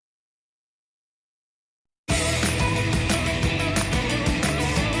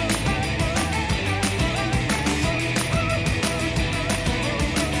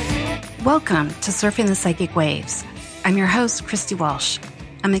Welcome to Surfing the Psychic Waves. I'm your host, Christy Walsh.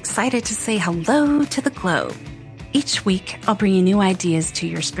 I'm excited to say hello to the globe. Each week, I'll bring you new ideas to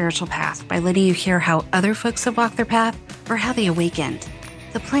your spiritual path by letting you hear how other folks have walked their path or how they awakened.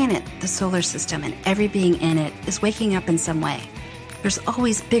 The planet, the solar system, and every being in it is waking up in some way. There's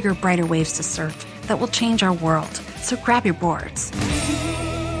always bigger, brighter waves to surf that will change our world, so grab your boards.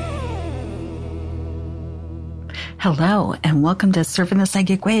 Hello, and welcome to Surfing the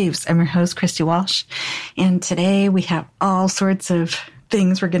Psychic Waves. I'm your host, Christy Walsh, and today we have all sorts of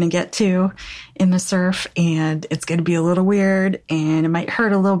things we're going to get to in the surf, and it's going to be a little weird, and it might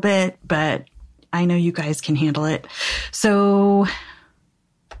hurt a little bit, but I know you guys can handle it. So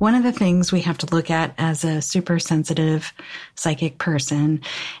one of the things we have to look at as a super sensitive psychic person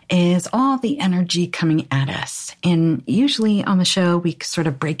is all the energy coming at us. And usually on the show, we sort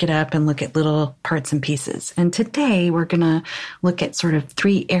of break it up and look at little parts and pieces. And today we're going to look at sort of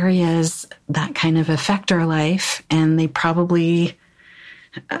three areas that kind of affect our life. And they probably,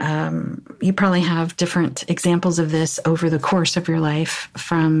 you probably have different examples of this over the course of your life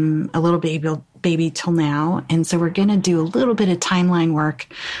from a little baby till now. And so we're going to do a little bit of timeline work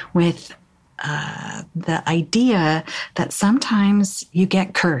with the idea that sometimes you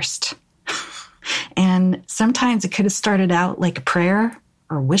get cursed. And sometimes it could have started out like a prayer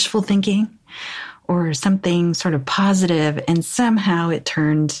or wishful thinking or something sort of positive, and somehow it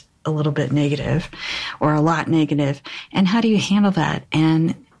turned a little bit negative or a lot negative. And how do you handle that?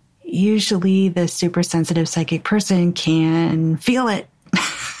 And usually the super sensitive psychic person can feel it.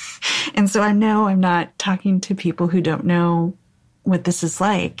 And so I know I'm not talking to people who don't know what this is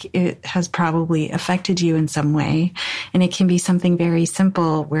like. It has probably affected you in some way. And it can be something very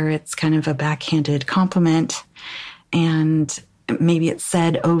simple where it's kind of a backhanded compliment. And maybe it's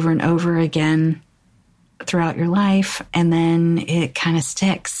said over and over again throughout your life. And then it kind of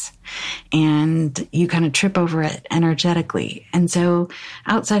sticks and you kind of trip over it energetically. And so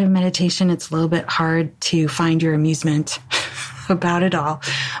outside of meditation, it's a little bit hard to find your amusement about it all.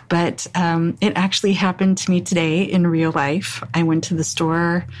 But it actually happened to me today in real life. I went to the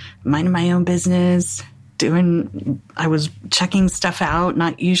store, minding my own business, I was checking stuff out.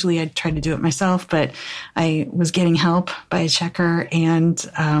 Not usually I'd try to do it myself, but I was getting help by a checker, and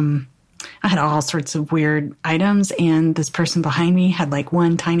I had all sorts of weird items, and this person behind me had like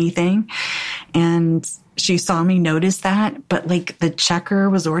one tiny thing, and she saw me notice that, but like the checker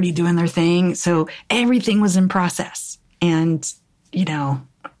was already doing their thing. So everything was in process. And, you know,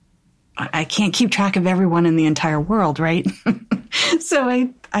 I can't keep track of everyone in the entire world, right? So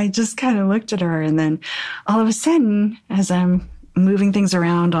I just kind of looked at her, and then all of a sudden, as I'm moving things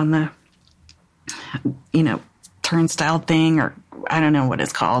around on the, turnstile thing, or I don't know what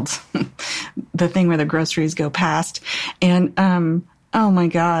it's called, the thing where the groceries go past. And, oh my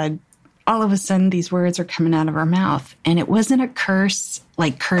God, all of a sudden these words are coming out of her mouth. And it wasn't a curse,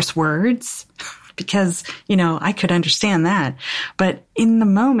 like curse words, because, I could understand that. But in the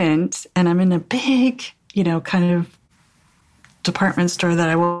moment, and I'm in a big, kind of department store that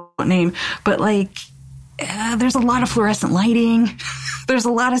I won't name, but like, there's a lot of fluorescent lighting. There's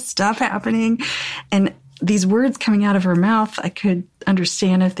a lot of stuff happening. And these words coming out of her mouth, I could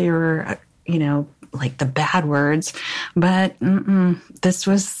understand if they were, like the bad words, but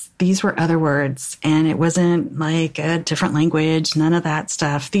these were other words, and it wasn't like a different language, none of that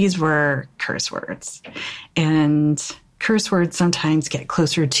stuff. These were curse words, and curse words sometimes get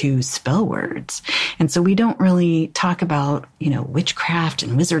closer to spell words. And so we don't really talk about, witchcraft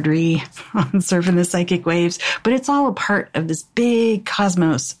and wizardry on Surfing the Psychic Waves, but it's all a part of this big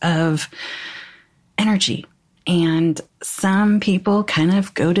cosmos of energy. And some people kind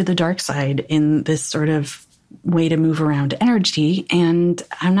of go to the dark side in this sort of way to move around energy. And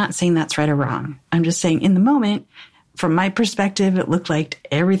I'm not saying that's right or wrong. I'm just saying in the moment, from my perspective, it looked like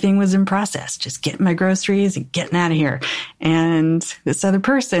everything was in process, just getting my groceries and getting out of here. And this other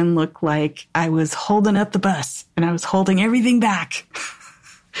person looked like I was holding up the bus and I was holding everything back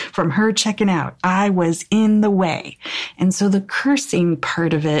from her checking out. I was in the way. And so the cursing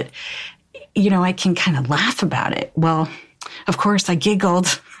part of it, I can kind of laugh about it. Well, of course, I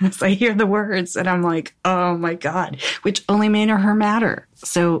giggled as I hear the words, and I'm like, oh my God, which only made her madder.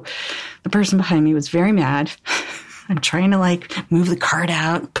 So the person behind me was very mad. I'm trying to like move the cart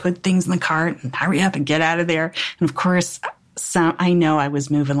out, put things in the cart, and hurry up and get out of there. And of course, I know I was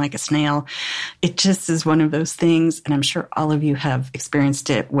moving like a snail. It just is one of those things, and I'm sure all of you have experienced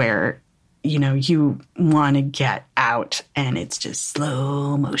it, where you want to get out and it's just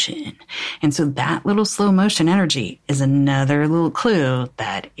slow motion. And so that little slow motion energy is another little clue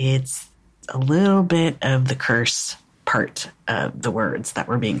that it's a little bit of the curse part of the words that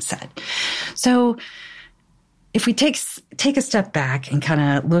were being said. So if we take a step back and kind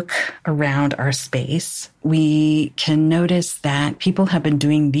of look around our space, we can notice that people have been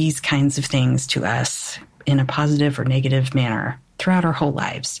doing these kinds of things to us in a positive or negative manner throughout our whole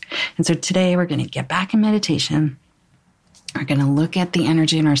lives. And so today we're going to get back in meditation. We're going to look at the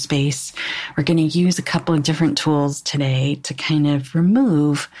energy in our space. We're going to use a couple of different tools today to kind of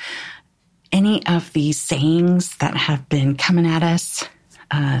remove any of these sayings that have been coming at us,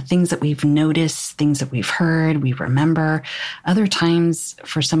 things that we've noticed, things that we've heard, we remember. Other times,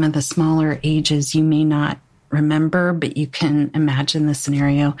 for some of the smaller ages, you may not remember, but you can imagine the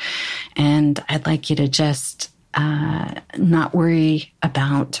scenario. And I'd like you to just not worry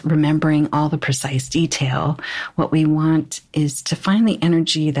about remembering all the precise detail. What we want is to find the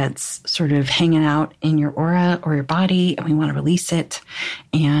energy that's sort of hanging out in your aura or your body, and we want to release it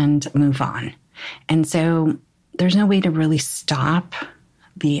and move on. And so there's no way to really stop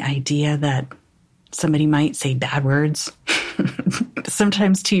the idea that somebody might say bad words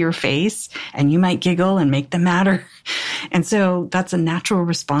sometimes to your face, and you might giggle and make them matter. And so that's a natural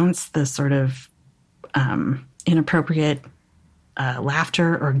response, the sort of inappropriate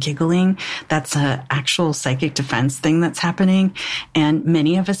laughter or giggling. That's an actual psychic defense thing that's happening. And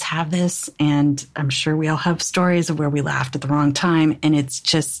many of us have this, and I'm sure we all have stories of where we laughed at the wrong time. And it's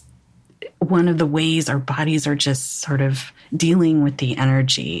just one of the ways our bodies are just sort of dealing with the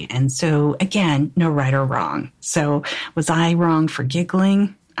energy. And so again, no right or wrong. So was I wrong for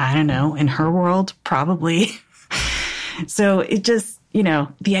giggling? I don't know. In her world, probably. So it just,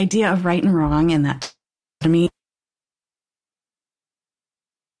 the idea of right and wrong, and that to me,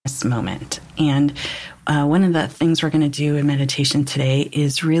 this moment. And one of the things we're going to do in meditation today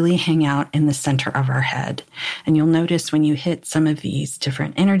is really hang out in the center of our head. And you'll notice when you hit some of these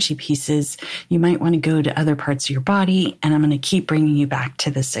different energy pieces, you might want to go to other parts of your body. And I'm going to keep bringing you back to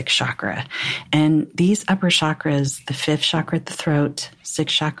the sixth chakra. And these upper chakras, the fifth chakra at the throat,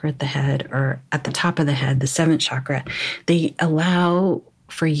 sixth chakra at the head, or at the top of the head, the seventh chakra, they allow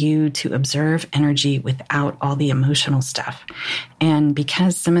for you to observe energy without all the emotional stuff. And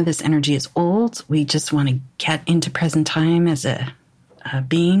because some of this energy is old, we just want to get into present time as a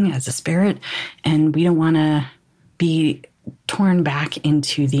being, as a spirit, and we don't want to be torn back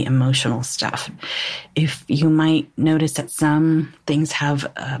into the emotional stuff. If you might notice that some things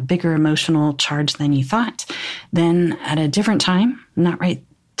have a bigger emotional charge than you thought, then at a different time, not right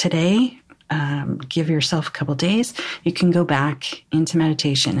today, give yourself a couple days, you can go back into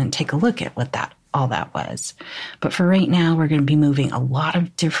meditation and take a look at what all that was. But for right now, we're going to be moving a lot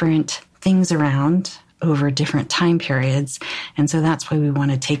of different things around over different time periods. And so that's why we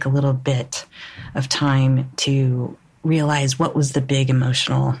want to take a little bit of time to realize what was the big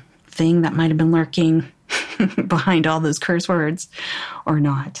emotional thing that might have been lurking behind all those curse words or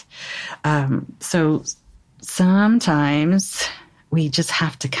not. So sometimes we just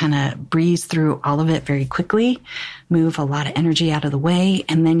have to kind of breeze through all of it very quickly, move a lot of energy out of the way,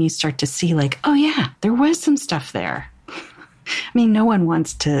 and then you start to see like, oh yeah, there was some stuff there. I mean, no one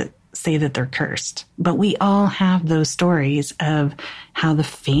wants to say that they're cursed, but we all have those stories of how the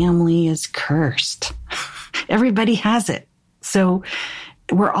family is cursed. Everybody has it. So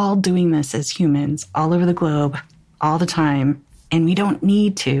we're all doing this as humans all over the globe, all the time, and we don't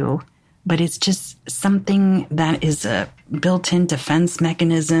need to. But it's just something that is a built-in defense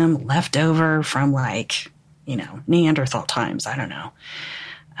mechanism left over from Neanderthal times. I don't know.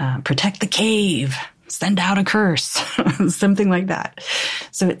 Protect the cave, send out a curse, something like that.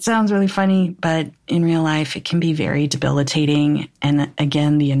 So it sounds really funny, but in real life, it can be very debilitating. And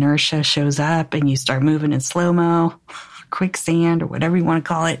again, the inertia shows up and you start moving in slow-mo, quicksand, or whatever you want to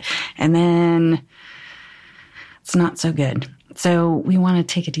call it. And then it's not so good. So we want to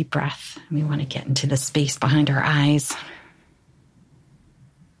take a deep breath. We want to get into the space behind our eyes.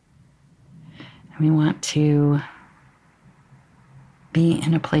 And we want to be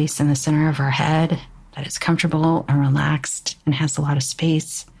in a place in the center of our head that is comfortable and relaxed and has a lot of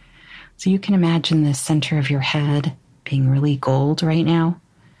space. So you can imagine the center of your head being really gold right now.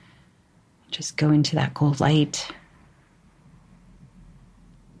 Just go into that gold light.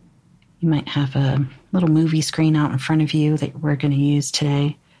 You might have a little movie screen out in front of you that we're going to use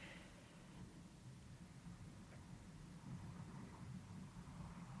today.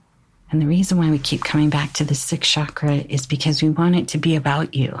 And the reason why we keep coming back to the sixth chakra is because we want it to be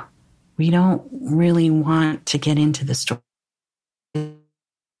about you. We don't really want to get into the story.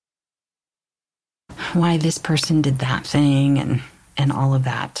 Why this person did that thing and and all of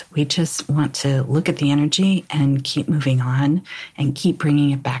that. We just want to look at the energy and keep moving on and keep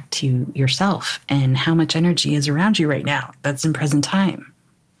bringing it back to yourself and how much energy is around you right now that's in present time.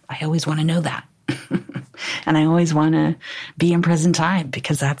 I always want to know that. And I always want to be in present time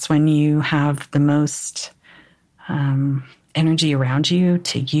because that's when you have the most energy around you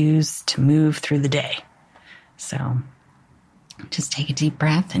to use to move through the day. So just take a deep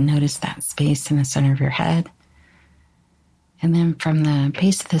breath and notice that space in the center of your head. And then from the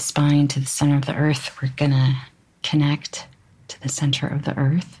base of the spine to the center of the earth, we're going to connect to the center of the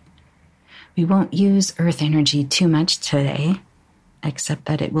earth. We won't use earth energy too much today, except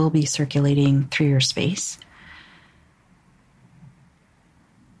that it will be circulating through your space.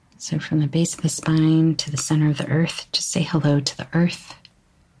 So from the base of the spine to the center of the earth, just say hello to the earth.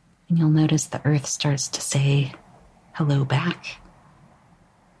 And you'll notice the earth starts to say hello back.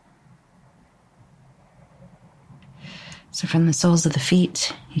 So from the soles of the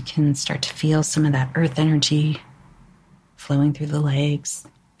feet, you can start to feel some of that earth energy flowing through the legs,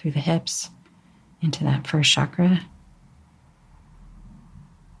 through the hips, into that first chakra.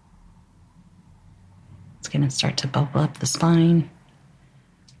 It's going to start to bubble up the spine,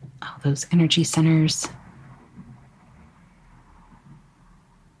 all those energy centers.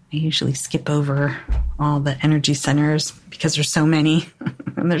 I usually skip over all the energy centers because there's so many,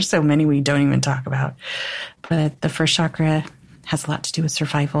 and there's so many we don't even talk about. But the first chakra has a lot to do with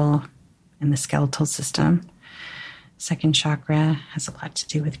survival and the skeletal system. Second chakra has a lot to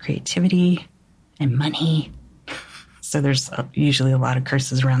do with creativity and money. So there's usually a lot of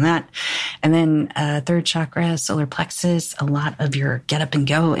curses around that. And then third chakra, solar plexus, a lot of your get up and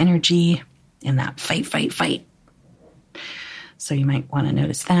go energy and that fight, fight, fight. So you might want to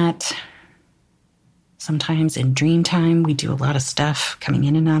notice that. Sometimes in dream time, we do a lot of stuff coming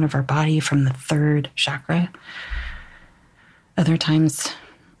in and out of our body from the third chakra. Other times,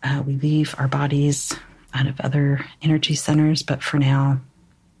 we leave our bodies out of other energy centers. But for now,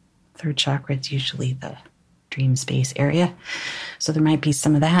 third chakra is usually the dream space area. So there might be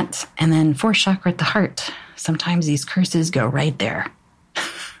some of that. And then fourth chakra at the heart. Sometimes these curses go right there.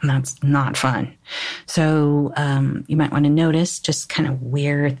 And that's not fun. So you might want to notice just kind of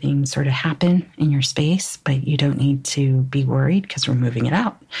where things sort of happen in your space, but you don't need to be worried because we're moving it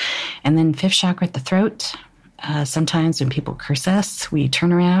out. And then fifth chakra at the throat. Sometimes when people curse us, we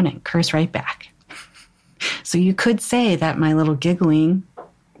turn around and curse right back. So you could say that my little giggling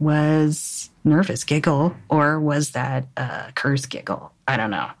was nervous giggle, or was that a curse giggle? I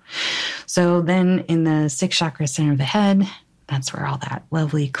don't know. So then in the sixth chakra center of the head, that's where all that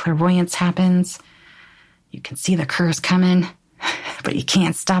lovely clairvoyance happens. You can see the curse coming, but you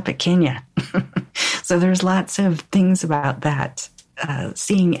can't stop it, can you? So there's lots of things about that,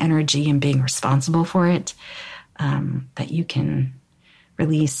 seeing energy and being responsible for it, that you can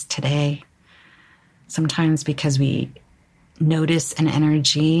release today. Sometimes because we notice an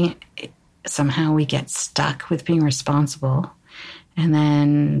energy, somehow we get stuck with being responsible, and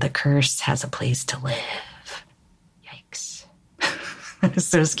then the curse has a place to live. Yikes. That is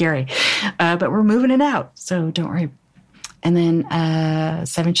so scary. But we're moving it out, so don't worry. And then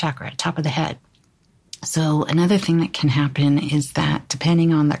seventh chakra, top of the head. So another thing that can happen is that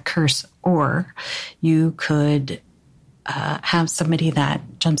depending on the curse, or you could have somebody that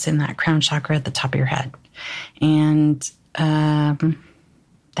jumps in that crown chakra at the top of your head. And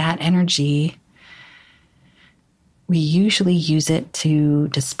that energy, we usually use it to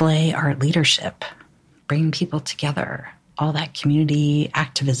display our leadership, bring people together, all that community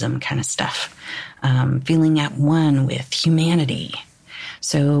activism kind of stuff, feeling at one with humanity.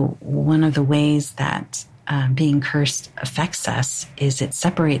 So one of the ways that being cursed affects us is it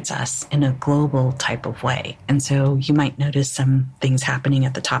separates us in a global type of way. And so you might notice some things happening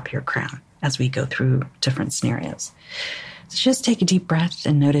at the top of your crown as we go through different scenarios. So just take a deep breath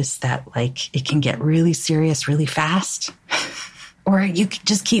and notice that, like, it can get really serious really fast, or you can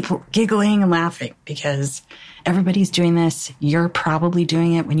just keep giggling and laughing because everybody's doing this. You're probably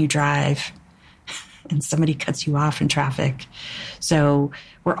doing it when you drive and somebody cuts you off in traffic. So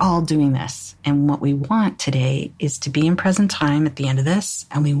we're all doing this. And what we want today is to be in present time at the end of this.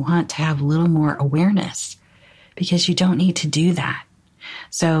 And we want to have a little more awareness because you don't need to do that.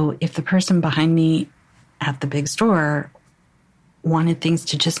 So if the person behind me at the big store wanted things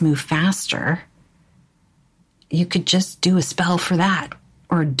to just move faster, you could just do a spell for that,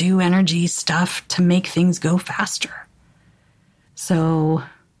 or do energy stuff to make things go faster. So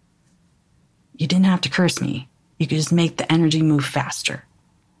you didn't have to curse me. You could just make the energy move faster.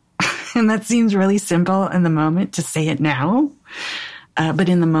 And that seems really simple in the moment to say it now. But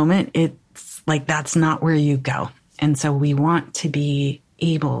in the moment, it's like that's not where you go. And so we want to be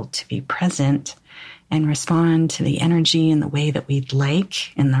able to be present and respond to the energy in the way that we'd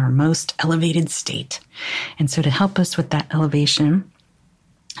like in our most elevated state. And so to help us with that elevation,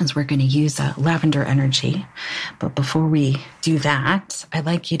 is we're going to use lavender energy. But before we do that, I'd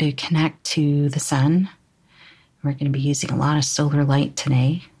like you to connect to the sun. We're going to be using a lot of solar light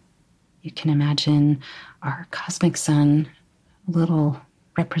today. You can imagine our cosmic sun, a little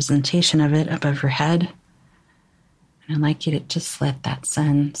representation of it above your head. And I'd like you to just let that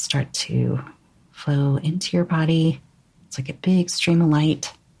sun start to flow into your body. It's like a big stream of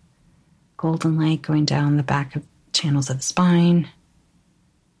light, golden light going down the back of channels of the spine,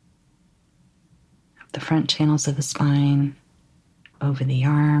 the front channels of the spine, over the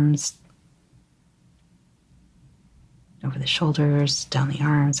arms, over the shoulders, down the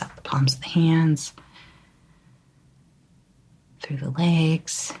arms, out the palms of the hands, through the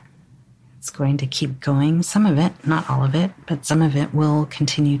legs. It's going to keep going. Some of it, not all of it, but some of it will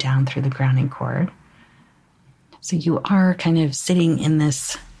continue down through the grounding cord. So you are kind of sitting in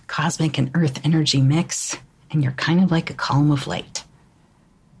this cosmic and earth energy mix, and you're kind of like a column of light.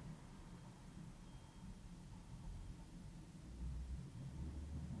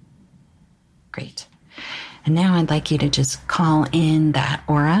 Great. And now I'd like you to just call in that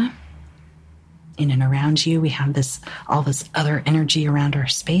aura. In and around you, we have all this other energy around our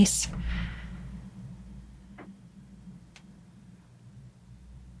space.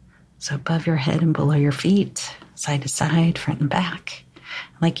 So above your head and below your feet, side to side, front and back.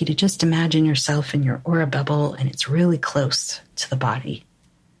 I'd like you to just imagine yourself in your aura bubble, and it's really close to the body.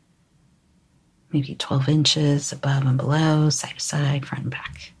 Maybe 12 inches above and below, side to side, front and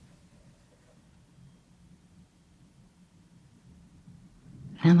back.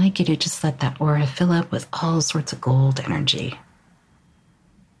 And I'd like you to just let that aura fill up with all sorts of gold energy.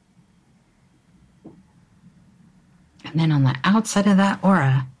 And then on the outside of that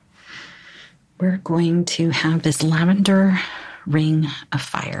aura, we're going to have this lavender ring of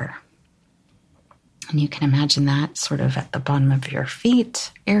fire. And you can imagine that sort of at the bottom of your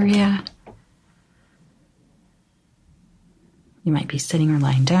feet area. You might be sitting or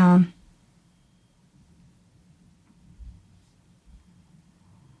lying down.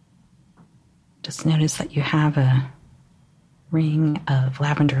 Just notice that you have a ring of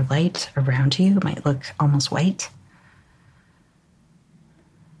lavender light around you. It might look almost white.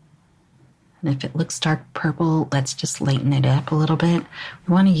 And if it looks dark purple, let's just lighten it up a little bit.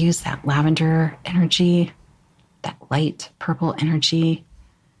 We want to use that lavender energy, that light purple energy,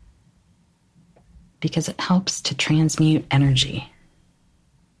 because it helps to transmute energy.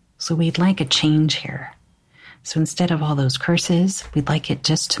 So we'd like a change here. So instead of all those curses, we'd like it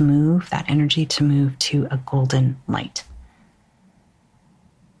just to move, that energy to move to a golden light.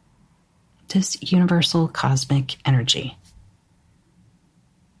 Just universal cosmic energy.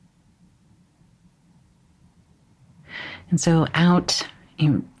 And so out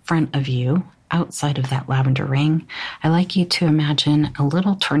in front of you, outside of that lavender ring, I like you to imagine a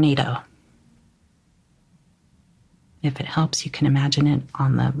little tornado. If it helps, you can imagine it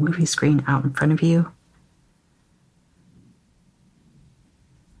on the movie screen out in front of you.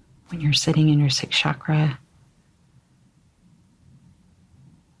 When you're sitting in your sixth chakra.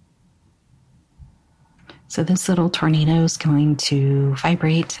 So this little tornado is going to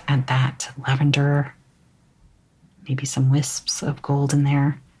vibrate at that lavender, maybe some wisps of gold in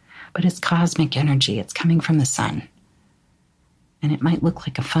there, but it's cosmic energy. It's coming from the sun. And it might look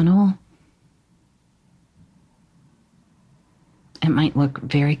like a funnel. It might look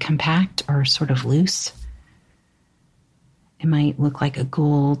very compact or sort of loose. It might look like a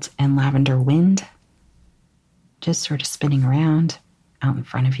gold and lavender wind, just sort of spinning around out in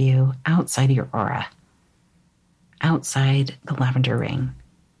front of you, outside of your aura, outside the lavender ring.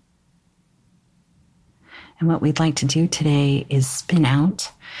 And what we'd like to do today is spin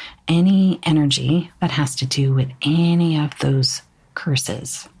out any energy that has to do with any of those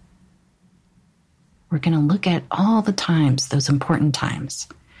curses. We're going to look at all the times, those important times.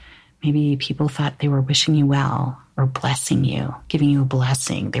 Maybe people thought they were wishing you well or blessing you, giving you a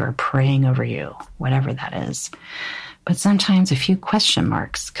blessing. They were praying over you, whatever that is. But sometimes a few question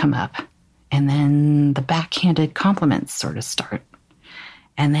marks come up, and then the backhanded compliments sort of start.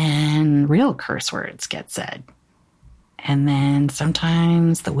 And then real curse words get said. And then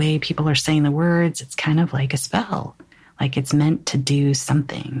sometimes the way people are saying the words, it's kind of like a spell, like it's meant to do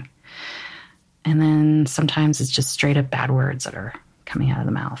something. And then sometimes it's just straight up bad words that are coming out of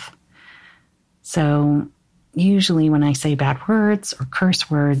the mouth. So usually when I say bad words or curse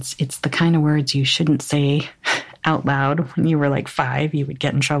words, it's the kind of words you shouldn't say out loud. When you were like 5, you would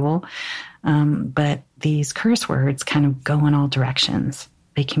get in trouble. But these curse words kind of go in all directions.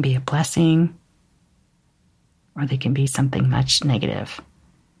 They can be a blessing, or they can be something much negative.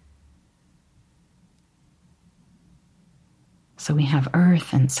 So we have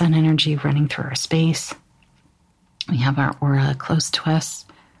earth and sun energy running through our space. We have our aura close to us.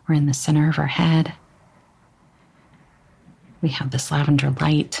 We're in the center of our head. We have this lavender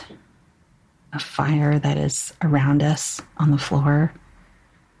light of fire that is around us on the floor.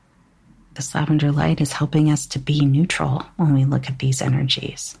 This lavender light is helping us to be neutral when we look at these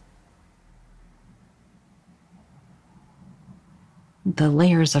energies. The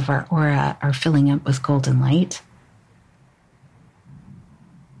layers of our aura are filling up with golden light.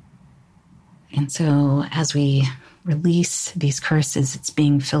 And so as we release these curses, it's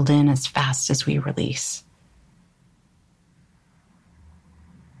being filled in as fast as we release.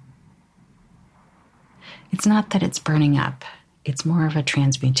 It's not that it's burning up. It's more of a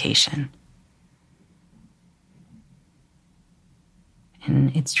transmutation.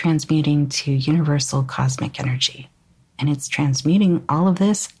 And it's transmuting to universal cosmic energy. And it's transmuting all of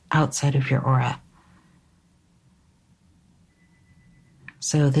this outside of your aura.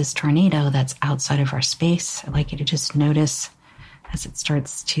 So this tornado that's outside of our space, I'd like you to just notice as it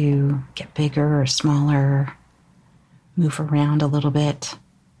starts to get bigger or smaller, move around a little bit.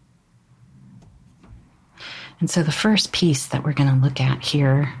 And so the first piece that we're going to look at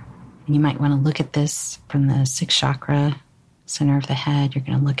here, and you might want to look at this from the sixth chakra, center of the head. You're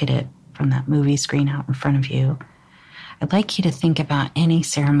going to look at it from that movie screen out in front of you. I'd like you to think about any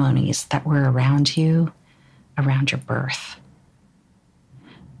ceremonies that were around you, around your birth.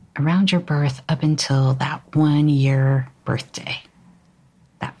 Around your birth up until that 1 year birthday,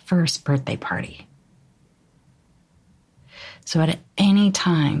 that first birthday party. So at any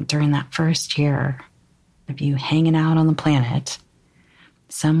time during that first year of you hanging out on the planet,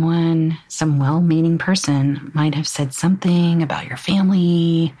 some well-meaning person might have said something about your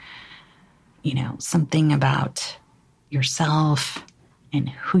family, something about yourself and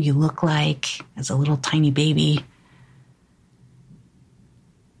who you look like as a little tiny baby.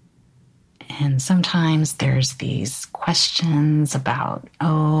 And sometimes there's these questions about,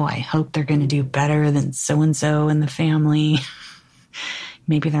 I hope they're going to do better than so-and-so in the family.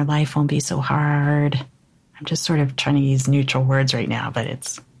 Maybe their life won't be so hard. I'm just sort of trying to use neutral words right now, but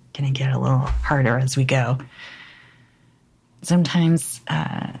it's going to get a little harder as we go. Sometimes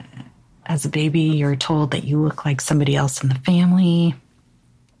as a baby, you're told that you look like somebody else in the family.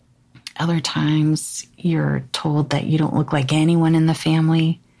 Other times, you're told that you don't look like anyone in the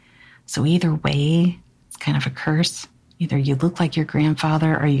family. So either way, it's kind of a curse. Either you look like your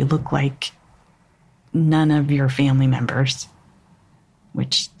grandfather or you look like none of your family members,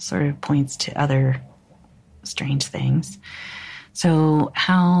 which sort of points to other strange things. So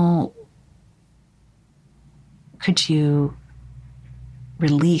how could you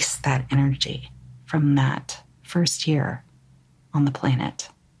release that energy from that first year on the planet?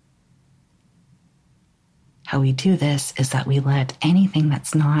 How we do this is that we let anything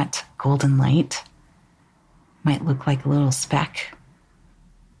that's not golden light, might look like a little speck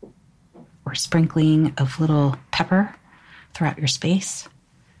or sprinkling of little pepper throughout your space.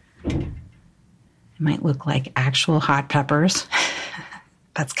 It might look like actual hot peppers.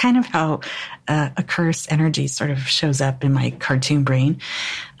 That's kind of how a curse energy sort of shows up in my cartoon brain.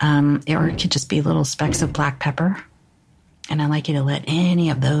 Or it could just be little specks of black pepper. And I'd like you to let any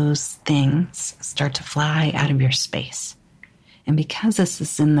of those things start to fly out of your space. And because this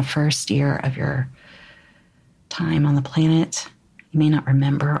is in the first year of your time on the planet, you may not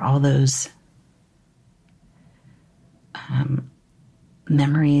remember all those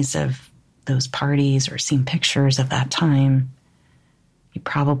memories of those parties or seen pictures of that time. You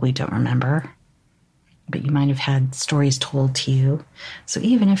probably don't remember, but you might have had stories told to you. So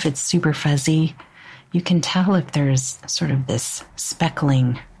even if it's super fuzzy, you can tell if there's sort of this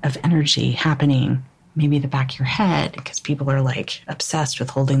speckling of energy happening, maybe the back of your head, because people are like obsessed with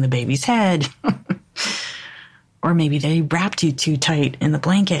holding the baby's head. Or maybe they wrapped you too tight in the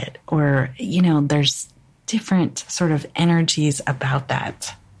blanket. Or, there's different sort of energies about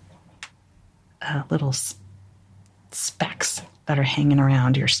that. Little specks that are hanging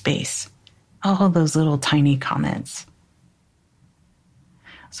around your space. All those little tiny comments.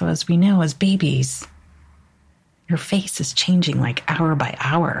 So as we know, as babies, your face is changing like hour by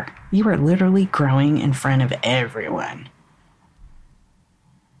hour. You are literally growing in front of everyone.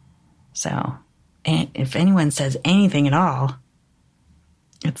 So if anyone says anything at all,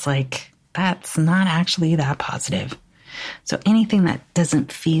 it's like, that's not actually that positive. So anything that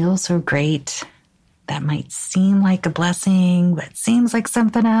doesn't feel so great, that might seem like a blessing, but seems like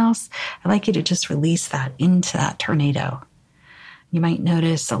something else, I'd like you to just release that into that tornado. You might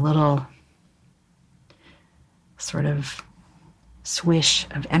notice a little sort of swish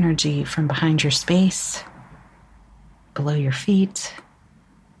of energy from behind your space, below your feet,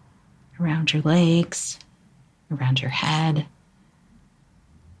 around your legs, around your head.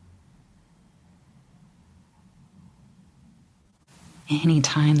 Any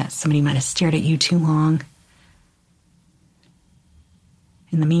time that somebody might have stared at you too long.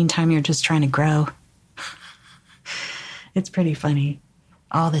 In the meantime, you're just trying to grow. It's pretty funny.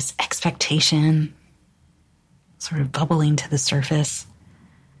 All this expectation sort of bubbling to the surface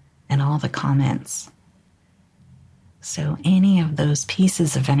and all the comments. So any of those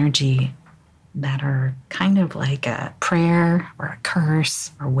pieces of energy that are kind of like a prayer or a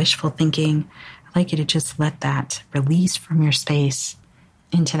curse or wishful thinking, I'd like you to just let that release from your space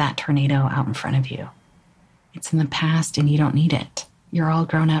into that tornado out in front of you. It's in the past and you don't need it. You're all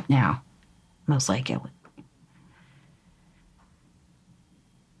grown up now, most likely.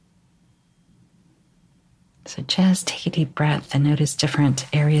 So just take a deep breath and notice different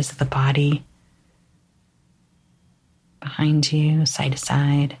areas of the body behind you, side to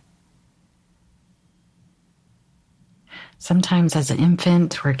side. Sometimes as an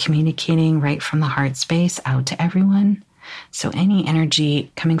infant, we're communicating right from the heart space out to everyone. So any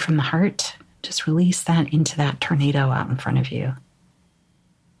energy coming from the heart, just release that into that tornado out in front of you.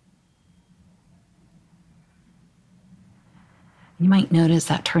 You might notice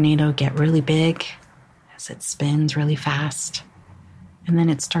that tornado get really big as it spins really fast, and then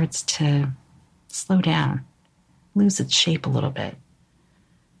it starts to slow down, lose its shape a little bit.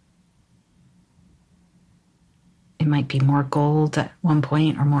 It might be more gold at one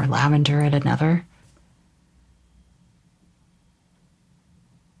point or more lavender at another.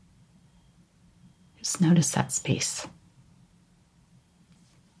 Just notice that space.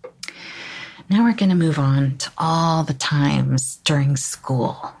 Now we're going to move on to all the times during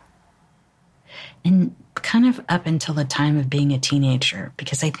school. And kind of up until the time of being a teenager,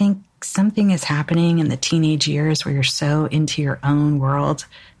 because I think something is happening in the teenage years where you're so into your own world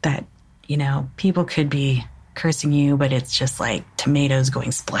that, you know, people could be cursing you, but it's just like tomatoes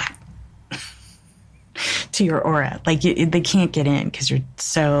going splat to your aura. Like they can't get in because you're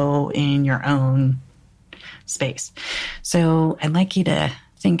so in your own space. So I'd like you to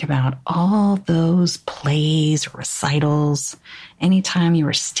think about all those plays or recitals, anytime you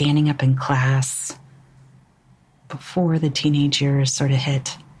were standing up in class before the teenage years sort of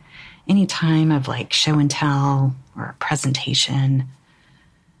hit, any time of like show and tell or a presentation,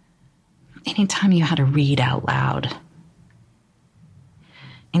 anytime you had to read out loud,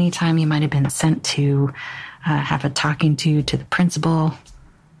 anytime you might have been sent to have a talking to the principal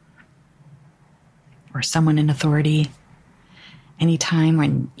or someone in authority, anytime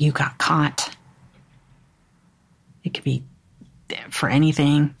when you got caught. It could be for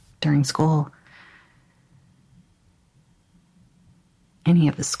anything during school. Any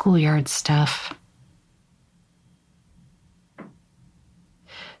of the schoolyard stuff.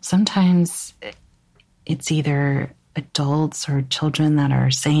 Sometimes it's either adults or children that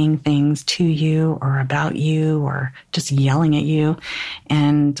are saying things to you or about you or just yelling at you.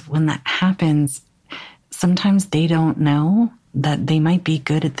 And when that happens, sometimes they don't know that they might be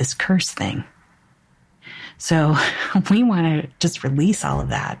good at this curse thing. So we want to just release all of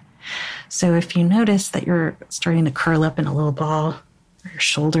that. So if you notice that you're starting to curl up in a little ball, or your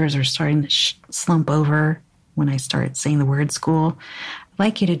shoulders are starting to slump over when I start saying the word school, I'd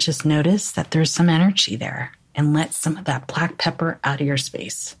like you to just notice that there's some energy there and let some of that black pepper out of your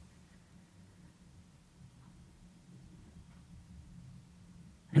space.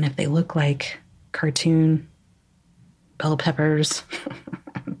 And if they look like cartoon bell peppers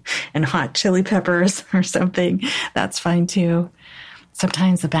and hot chili peppers or something, that's fine too.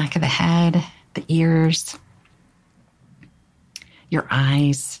 Sometimes the back of the head, the ears, your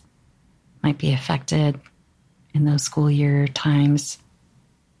eyes might be affected in those school year times.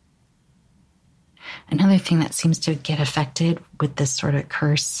 Another thing that seems to get affected with this sort of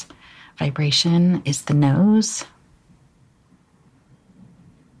curse vibration is the nose.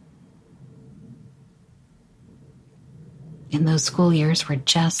 In those school years, we're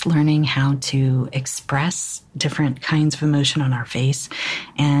just learning how to express different kinds of emotion on our face,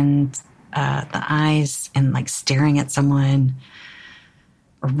 and the eyes and like staring at someone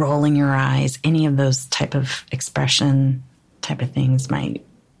or rolling your eyes, any of those type of expression type of things might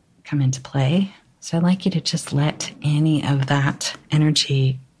come into play. So I'd like you to just let any of that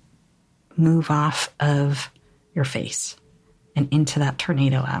energy move off of your face and into that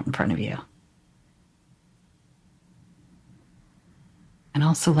tornado out in front of you. I'd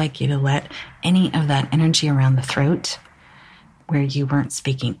also like you to let any of that energy around the throat where you weren't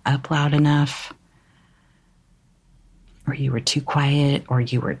speaking up loud enough, or you were too quiet, or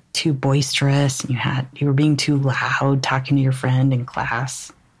you were too boisterous, and you were being too loud talking to your friend in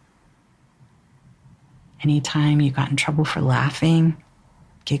class. Anytime you got in trouble for laughing,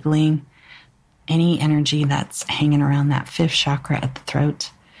 giggling, any energy that's hanging around that fifth chakra at the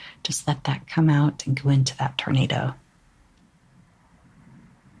throat, just let that come out and go into that tornado.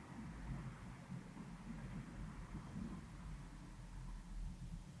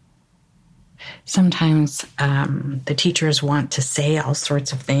 Sometimes the teachers want to say all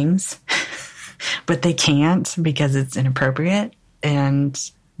sorts of things, but they can't because it's inappropriate,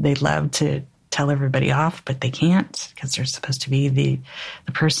 and they'd love to tell everybody off, but they can't because they're supposed to be the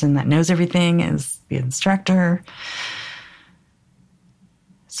person that knows everything is the instructor.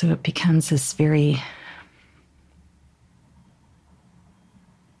 So it becomes this very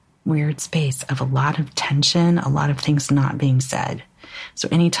weird space of a lot of tension, a lot of things not being said. So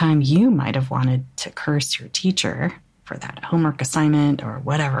anytime you might have wanted to curse your teacher for that homework assignment or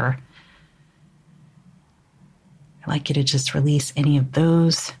whatever, I'd like you to just release any of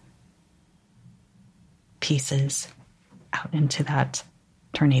those pieces out into that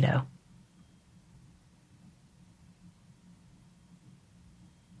tornado.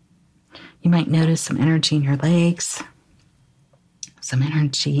 You might notice some energy in your legs, some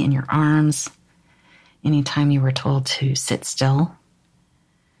energy in your arms, anytime you were told to sit still.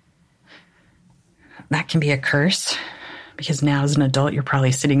 That can be a curse, because now as an adult, you're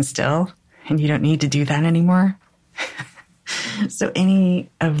probably sitting still and you don't need to do that anymore. So any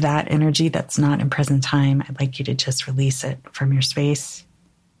of that energy that's not in present time, I'd like you to just release it from your space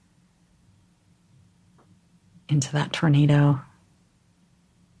into that tornado.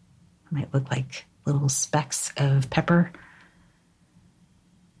 It might look like little specks of pepper.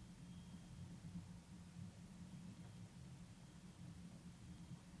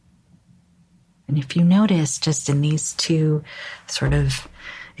 And if you notice, just in these two sort of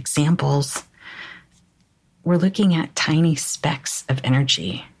examples, we're looking at tiny specks of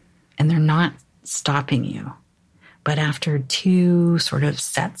energy, and they're not stopping you. But after two sort of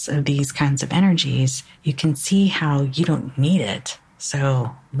sets of these kinds of energies, you can see how you don't need it.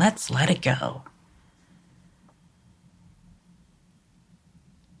 So let's let it go.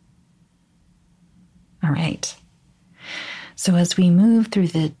 All right. So as we move through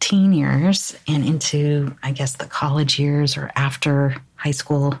the teen years and into, I guess, the college years or after high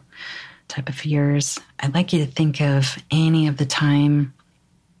school type of years, I'd like you to think of any of the times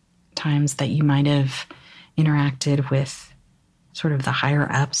that you might have interacted with sort of the higher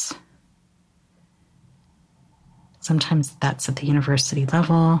ups. Sometimes that's at the university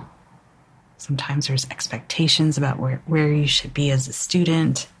level. Sometimes there's expectations about where you should be as a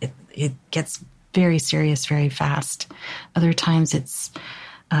student. It gets very serious very fast. Other times it's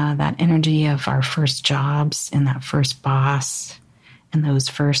that energy of our first jobs and that first boss and those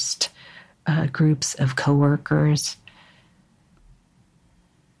first groups of coworkers,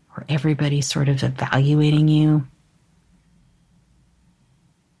 or everybody sort of evaluating you.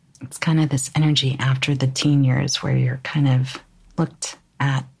 It's kind of this energy after the teen years where you're kind of looked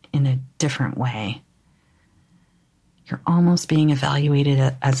at in a different way. You're almost being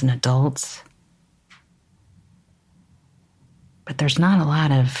evaluated as an adult, but there's not a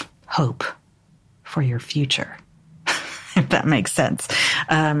lot of hope for your future, if that makes sense.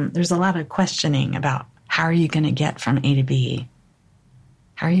 There's a lot of questioning about how are you going to get from A to B?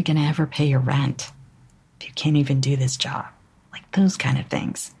 How are you going to ever pay your rent if you can't even do this job? Like those kind of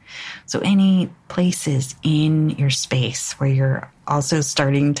things. So any places in your space where you're also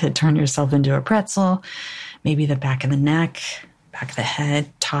starting to turn yourself into a pretzel, maybe the back of the neck, back of the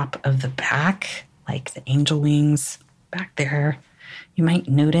head, top of the back, like the angel wings back there, you might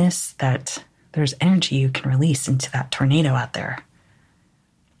notice that there's energy you can release into that tornado out there.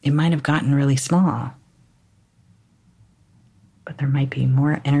 It might have gotten really small, but there might be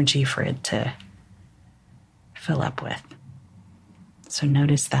more energy for it to fill up with. So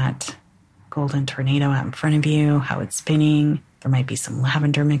notice that golden tornado out in front of you, how it's spinning. There might be some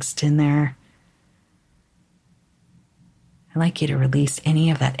lavender mixed in there. I'd like you to release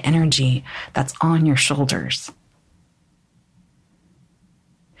any of that energy that's on your shoulders.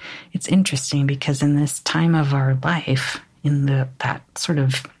 It's interesting because in this time of our life, in that sort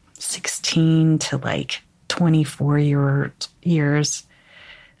of 16 to like 24 years,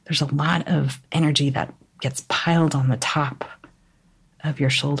 there's a lot of energy that gets piled on the top of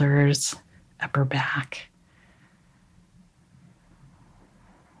your shoulders, upper back.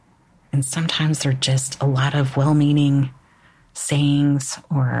 And sometimes they're just a lot of well-meaning sayings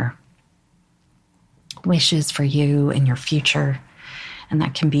or wishes for you and your future. And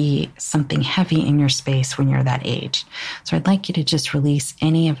that can be something heavy in your space when you're that age. So I'd like you to just release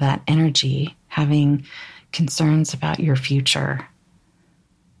any of that energy, having concerns about your future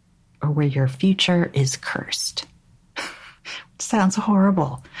or where your future is cursed. Sounds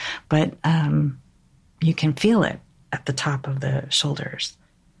horrible, but you can feel it at the top of the shoulders,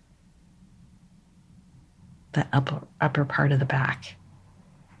 the upper part of the back.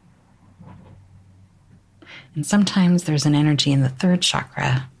 And sometimes there's an energy in the third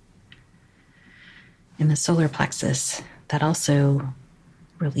chakra, in the solar plexus, that also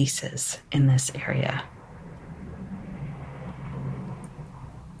releases in this area.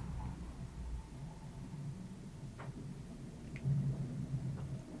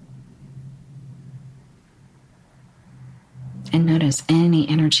 And notice any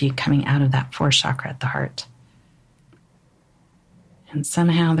energy coming out of that fourth chakra at the heart. And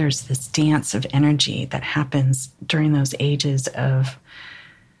somehow there's this dance of energy that happens during those ages of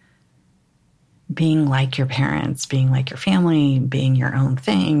being like your parents, being like your family, being your own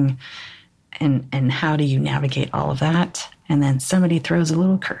thing. And how do you navigate all of that? And then somebody throws a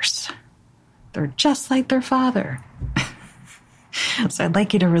little curse. They're just like their father. So I'd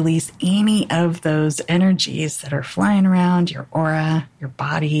like you to release any of those energies that are flying around your aura, your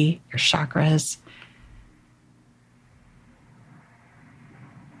body, your chakras.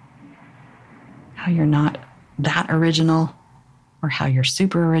 How you're not that original or how you're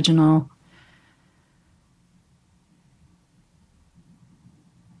super original.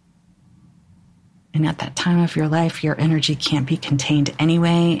 And at that time of your life, your energy can't be contained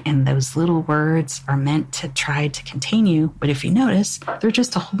anyway, and those little words are meant to try to contain you. But if you notice, they're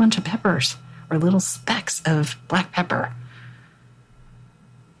just a whole bunch of peppers or little specks of black pepper.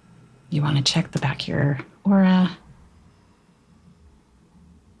 You want to check the back of your aura,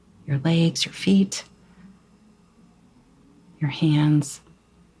 your legs, your feet, your hands.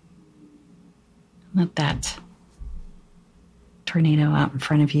 Let that tornado out in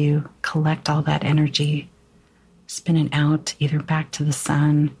front of you, collect all that energy, spin it out either back to the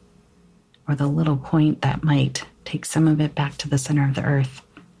sun or the little point that might take some of it back to the center of the earth.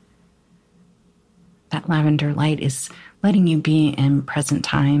 That lavender light is letting you be in present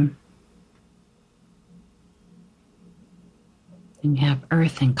time. And you have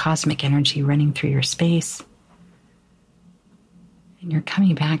earth and cosmic energy running through your space. And you're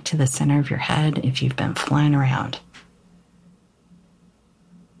coming back to the center of your head if you've been flying around.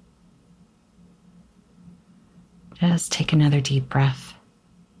 Just take another deep breath.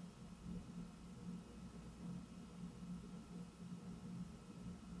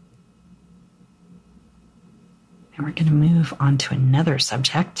 And we're going to move on to another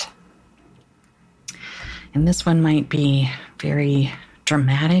subject. And this one might be very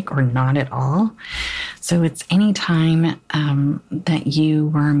dramatic or not at all. So it's any time that you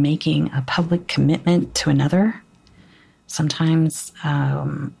were making a public commitment to another. Sometimes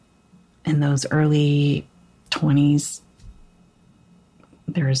in those early 20s,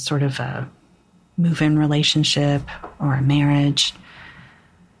 there is sort of a move-in relationship or a marriage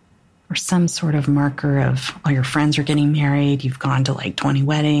or some sort of marker of all your friends are getting married, you've gone to like 20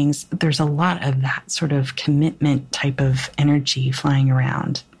 weddings. There's a lot of that sort of commitment type of energy flying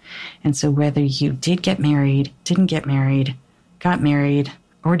around. And so whether you did get married, didn't get married, got married,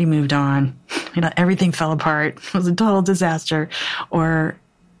 already moved on, everything fell apart, it was a total disaster, or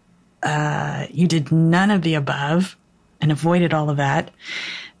you did none of the above and avoided all of that,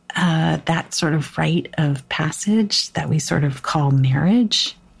 that sort of rite of passage that we sort of call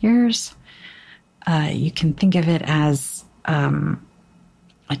marriage years, you can think of it as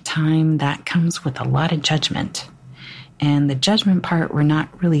a time that comes with a lot of judgment. And the judgment part we're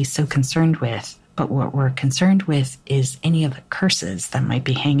not really so concerned with, but what we're concerned with is any of the curses that might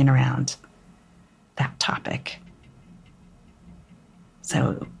be hanging around that topic.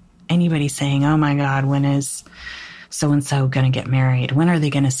 So anybody saying, oh my God, when is so-and-so going to get married? When are they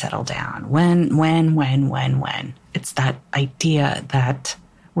going to settle down? When? It's that idea that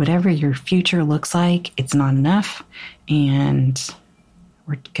whatever your future looks like, it's not enough. And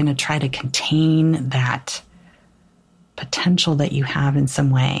we're going to try to contain that potential that you have in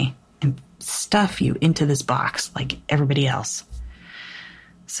some way and stuff you into this box like everybody else.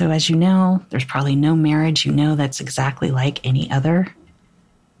 So as you know, there's probably no marriage that's exactly like any other.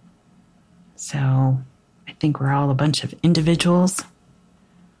 So I think we're all a bunch of individuals.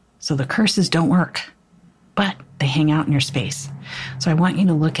 So the curses don't work, but they hang out in your space. So I want you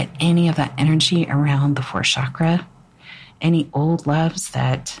to look at any of that energy around the fourth chakra any old loves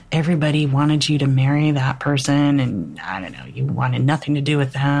that everybody wanted you to marry that person, and I don't know, you wanted nothing to do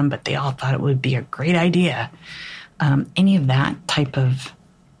with them, but they all thought it would be a great idea. Any of that type of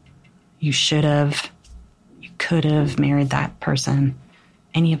you should have, you could have married that person,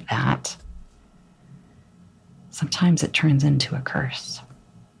 any of that, sometimes it turns into a curse.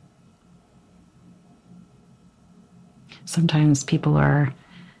 Sometimes people are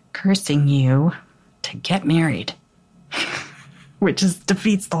cursing you to get married, which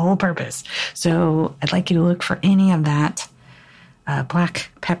defeats the whole purpose. So I'd like you to look for any of that black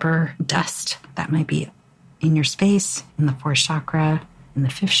pepper dust that might be in your space, in the fourth chakra, in the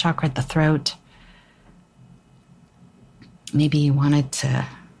fifth chakra at the throat. Maybe you wanted to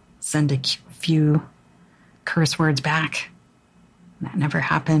send a few curse words back. That never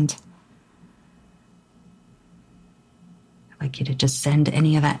happened. I'd like you to just send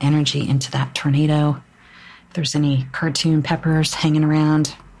any of that energy into that tornado. If there's any cartoon peppers hanging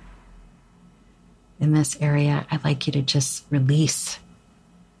around in this area, I'd like you to just release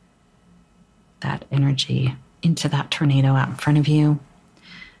that energy into that tornado out in front of you.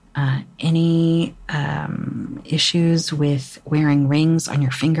 Any issues with wearing rings on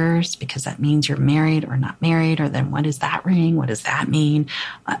your fingers because that means you're married or not married, or then what is that ring? What does that mean?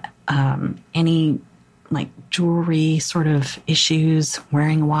 Any like jewelry sort of issues,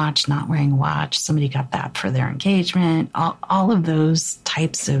 wearing a watch, not wearing a watch, somebody got that for their engagement, all of those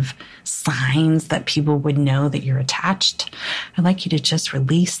types of signs that people would know that you're attached. I'd like you to just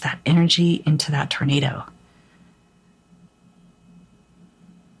release that energy into that tornado.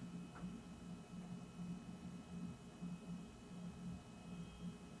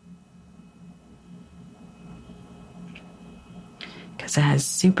 Because as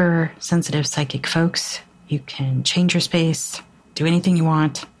super sensitive psychic folks, you can change your space, do anything you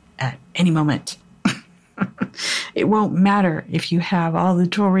want at any moment. It won't matter if you have all the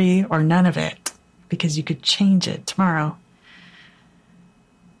jewelry or none of it, because you could change it tomorrow.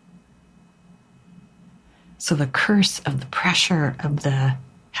 So the curse of the pressure of the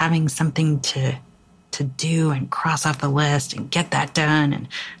having something to do and cross off the list and get that done and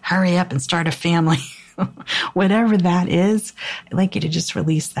hurry up and start a family, whatever that is, I'd like you to just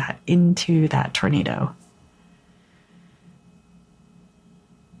release that into that tornado.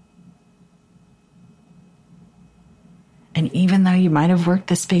 And even though you might have worked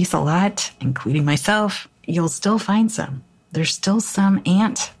the space a lot, including myself, you'll still find some. There's still some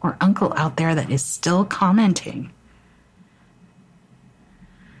aunt or uncle out there that is still commenting.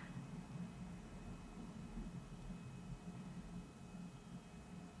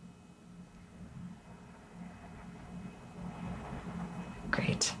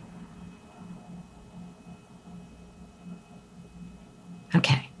 Great.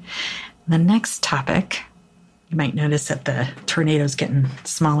 Okay. The next topic, you might notice that the tornado's getting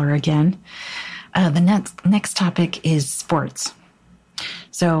smaller again. The next topic is sports.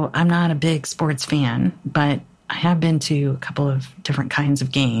 So I'm not a big sports fan, but I have been to a couple of different kinds of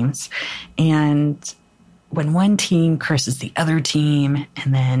games. And when one team curses the other team,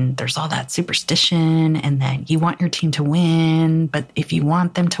 and then there's all that superstition, and then you want your team to win, but if you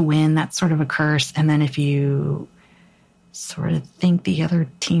want them to win, that's sort of a curse. And then if you sort of think the other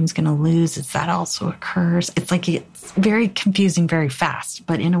team's going to lose, is that also a curse? It's like it's very confusing very fast.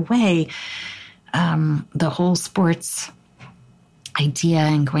 But in a way, the whole sports idea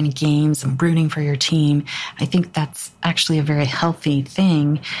and going to games and rooting for your team, I think that's actually a very healthy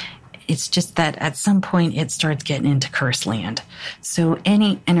thing. It's just that at some point it starts getting into curse land. So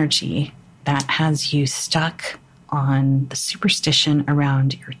any energy that has you stuck on the superstition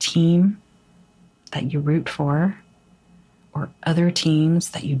around your team that you root for, or other teams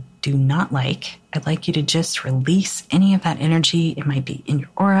that you do not like, I'd like you to just release any of that energy. It might be in your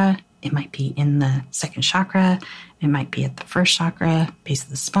aura. It might be in the second chakra. It might be at the first chakra, base of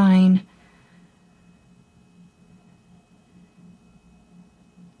the spine.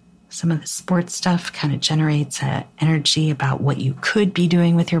 Some of the sports stuff kind of generates energy about what you could be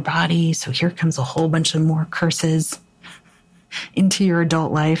doing with your body. So here comes a whole bunch of more curses into your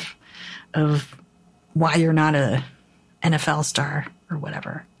adult life of why you're not a NFL star or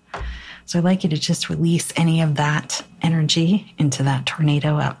whatever. So I'd like you to just release any of that energy into that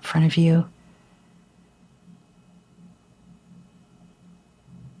tornado out in front of you.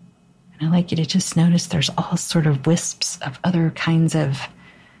 And I'd like you to just notice there's all sort of wisps of other kinds of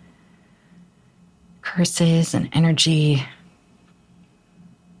curses and energy.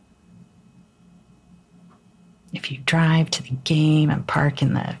 If you drive to the game and park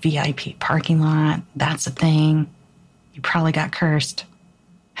in the VIP parking lot, that's a thing. You probably got cursed.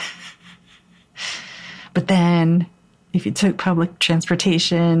 But then If you took public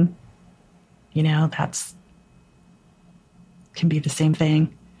transportation, can be the same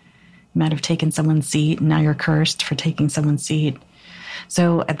thing. You might have taken someone's seat and now you're cursed for taking someone's seat.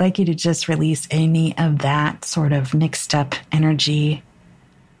 So I'd like you to just release any of that sort of mixed up energy.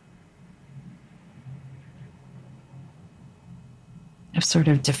 Of sort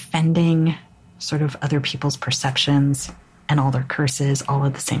of defending sort of other people's perceptions and all their curses all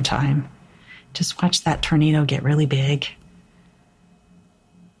at the same time. Just watch that tornado get really big.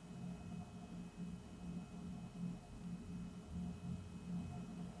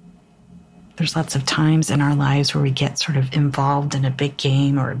 There's lots of times in our lives where we get sort of involved in a big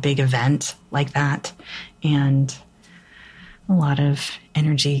game or a big event like that, and a lot of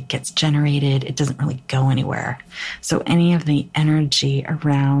energy gets generated. It doesn't really go anywhere. So any of the energy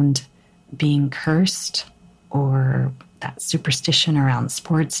around being cursed or that superstition around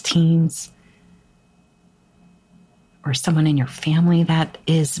sports teams or someone in your family that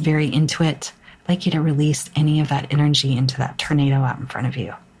is very into it, I'd like you to release any of that energy into that tornado out in front of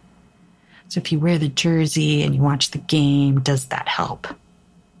you. So if you wear the jersey and you watch the game, does that help?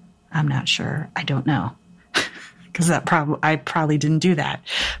 I'm not sure. I don't know. Because I probably didn't do that.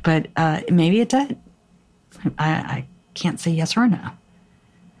 But maybe it did. I can't say yes or no.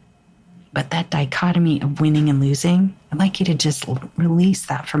 But that dichotomy of winning and losing, I'd like you to just release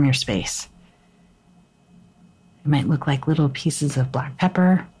that from your space. It might look like little pieces of black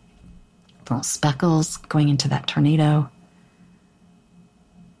pepper, little speckles going into that tornado.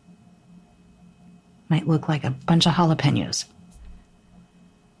 Might look like a bunch of jalapenos.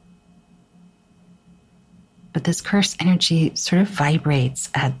 But this curse energy sort of vibrates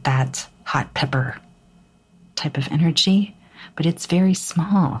at that hot pepper type of energy, but it's very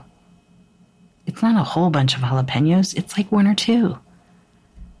small. It's not a whole bunch of jalapenos. It's like one or two.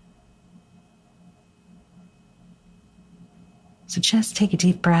 So just take a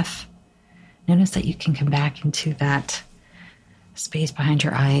deep breath. Notice that you can come back into that space behind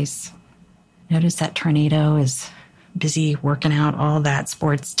your eyes. Notice that tornado is busy working out all that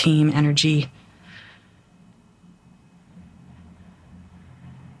sports team energy.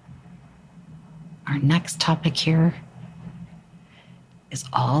 Our next topic here is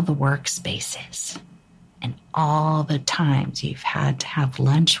all the workspaces and all the times you've had to have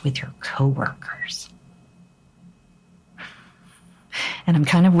lunch with your coworkers. And I'm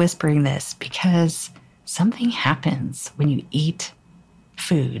kind of whispering this because something happens when you eat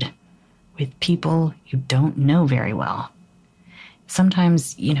food with people you don't know very well.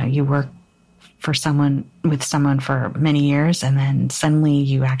 Sometimes, you work with someone for many years, and then suddenly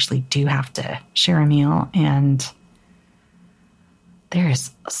you actually do have to share a meal, and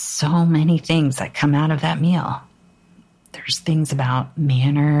there's so many things that come out of that meal. There's things about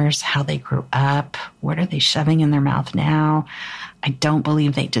manners, how they grew up, what are they shoving in their mouth now? I don't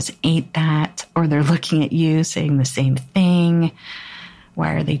believe they just ate that, or they're looking at you saying the same thing.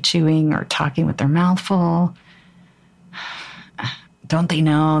 Why are they chewing or talking with their mouth full? Don't they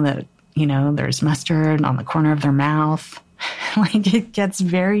know that, there's mustard on the corner of their mouth? Like, it gets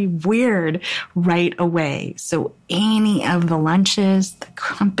very weird right away. So any of the lunches, the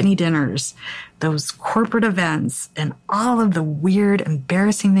company dinners, those corporate events, and all of the weird,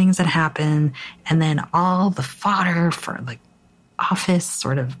 embarrassing things that happen, and then all the fodder for the office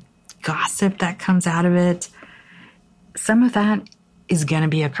sort of gossip that comes out of it, some of that is going to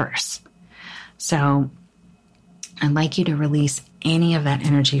be a curse. So I'd like you to release any of that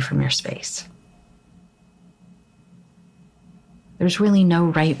energy from your space. There's really no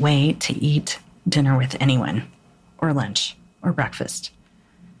right way to eat dinner with anyone, or lunch, or breakfast.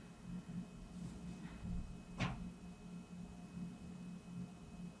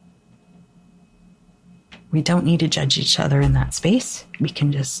 We don't need to judge each other in that space. We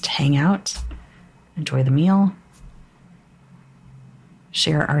can just hang out, enjoy the meal,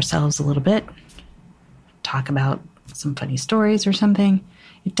 share ourselves a little bit, talk about some funny stories or something.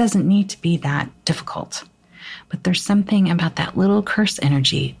 It doesn't need to be that difficult. But there's something about that little curse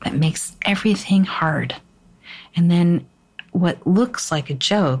energy that makes everything hard. And then what looks like a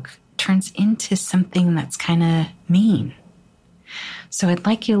joke turns into something that's kind of mean. So I'd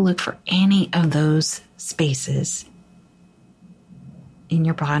like you to look for any of those spaces in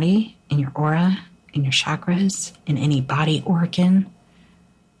your body, in your aura, in your chakras, in any body organ,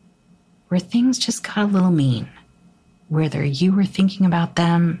 where things just got a little mean. Whether you were thinking about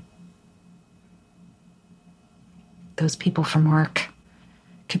them, those people from work,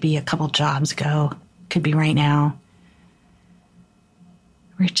 could be a couple jobs ago, could be right now,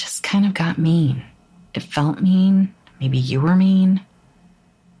 where it just kind of got mean. It felt mean. Maybe you were mean.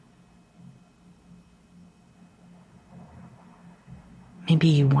 Maybe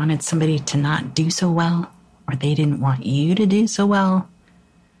you wanted somebody to not do so well, or they didn't want you to do so well.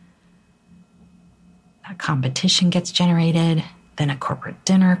 That competition gets generated, then a corporate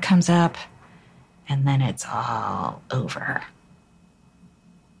dinner comes up, and then it's all over.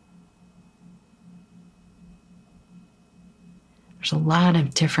 There's a lot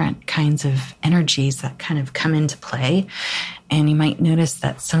of different kinds of energies that kind of come into play. And you might notice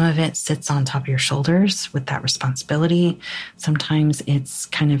that some of it sits on top of your shoulders with that responsibility. Sometimes it's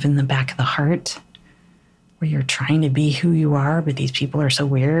kind of in the back of the heart where you're trying to be who you are, but these people are so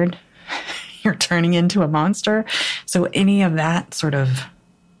weird. You're turning into a monster. So any of that sort of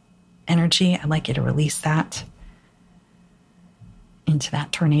energy, I'd like you to release that into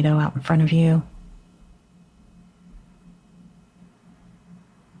that tornado out in front of you.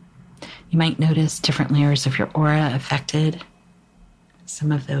 You might notice different layers of your aura affected.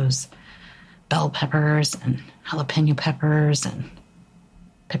 Some of those bell peppers and jalapeno peppers and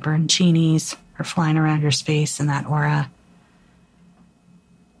pepperoncinis are flying around your space in that aura.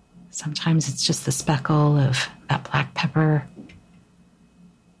 Sometimes it's just the speckle of that black pepper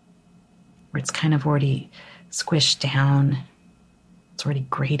where it's kind of already squished down. It's already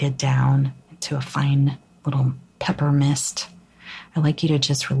grated down into a fine little pepper mist. I'd like you to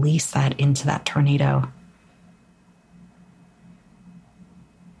just release that into that tornado.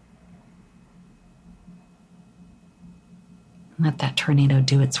 Let that tornado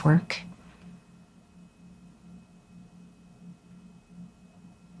do its work.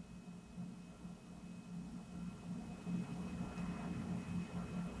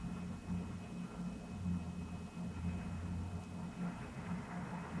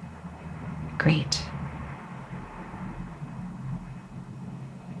 Great.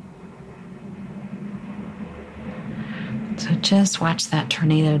 So just watch that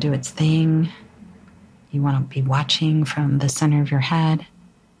tornado do its thing. You want to be watching from the center of your head.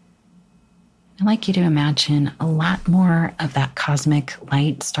 I'd like you to imagine a lot more of that cosmic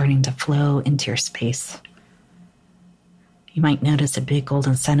light starting to flow into your space. You might notice a big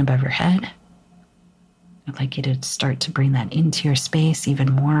golden sun above your head. I'd like you to start to bring that into your space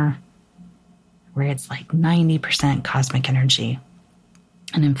even more, where it's like 90% cosmic energy.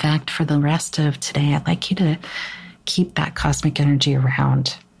 And in fact, for the rest of today, I'd like you to keep that cosmic energy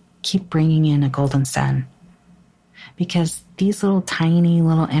around. Keep bringing in a golden sun. Because these little tiny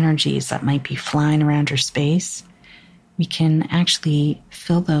little energies that might be flying around your space, we can actually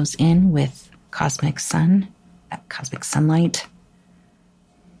fill those in with cosmic sun, that cosmic sunlight.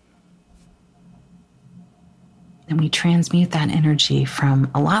 And we transmute that energy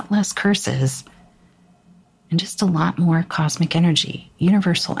from a lot less curses and just a lot more cosmic energy,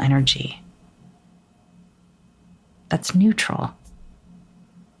 universal energy. That's neutral.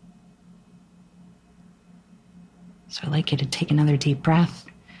 So I'd like you to take another deep breath.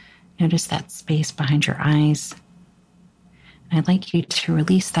 Notice that space behind your eyes. And I'd like you to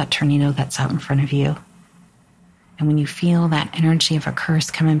release that tornado that's out in front of you. And when you feel that energy of a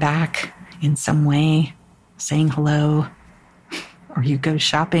curse coming back in some way, saying hello, or you go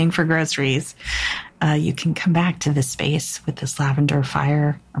shopping for groceries, you can come back to this space with this lavender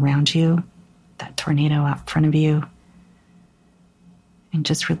fire around you, that tornado out in front of you, and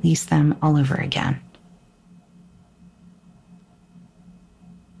just release them all over again.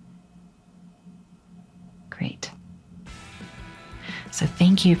 Great. So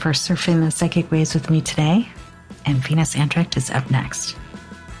thank you for surfing the psychic waves with me today, and Venus Antrect is up next.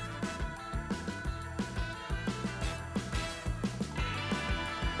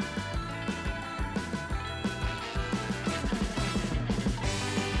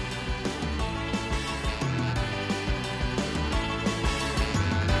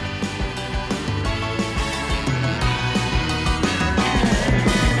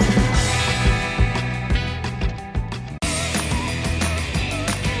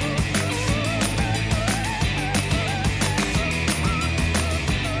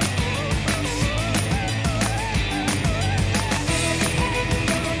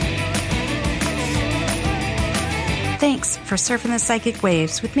 Thanks for surfing the psychic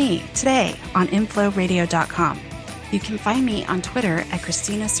waves with me today on inflowradio.com. You can find me on Twitter at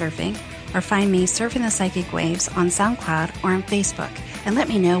Christina Surfing, or find me surfing the psychic waves on SoundCloud or on Facebook, and let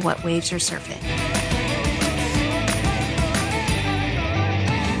me know what waves you're surfing.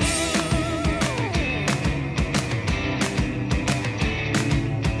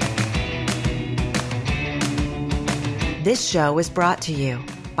 This show is brought to you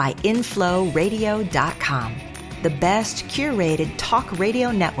by inflowradio.com, the best curated talk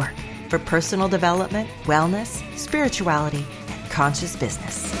radio network for personal development, wellness, spirituality, and conscious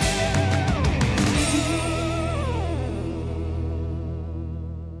business.